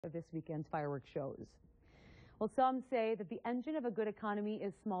of this weekend's fireworks shows. Well, some say that the engine of a good economy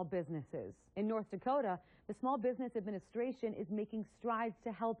is small businesses. In North Dakota, the Small Business Administration is making strides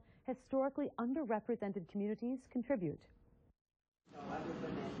to help historically underrepresented communities contribute.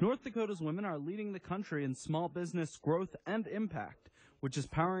 North Dakota's women are leading the country in small business growth and impact, which is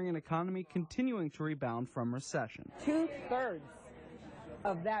powering an economy continuing to rebound from recession. 2/3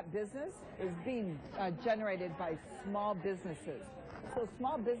 of that business is being generated by small businesses. So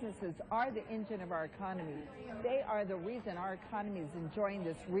small businesses are the engine of our economy. They are the reason our economy is enjoying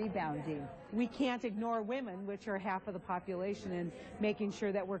this rebounding. We can't ignore women, which are half of the population, and making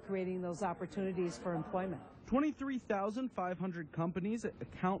sure that we're creating those opportunities for employment. 23,500 companies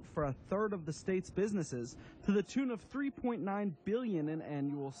account for a third of the state's businesses, to the tune of $3.9 billion in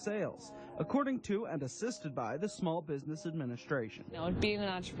annual sales, according to and assisted by the Small Business Administration. Being an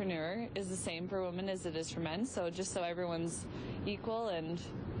entrepreneur is the same for women as it is for men, so just so everyone's equal and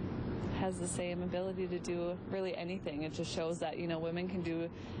has the same ability to do really anything. It just shows that, women can do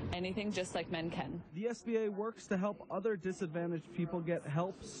anything just like men can. The SBA works to help other disadvantaged people get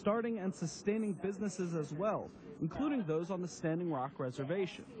help starting and sustaining businesses as well, including those on the Standing Rock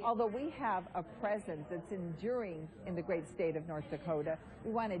Reservation. Although we have a presence that's enduring in the great state of North Dakota,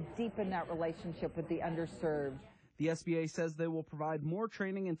 we want to deepen that relationship with the underserved. The SBA says they will provide more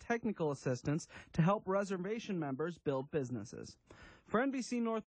training and technical assistance to help reservation members build businesses. For NBC North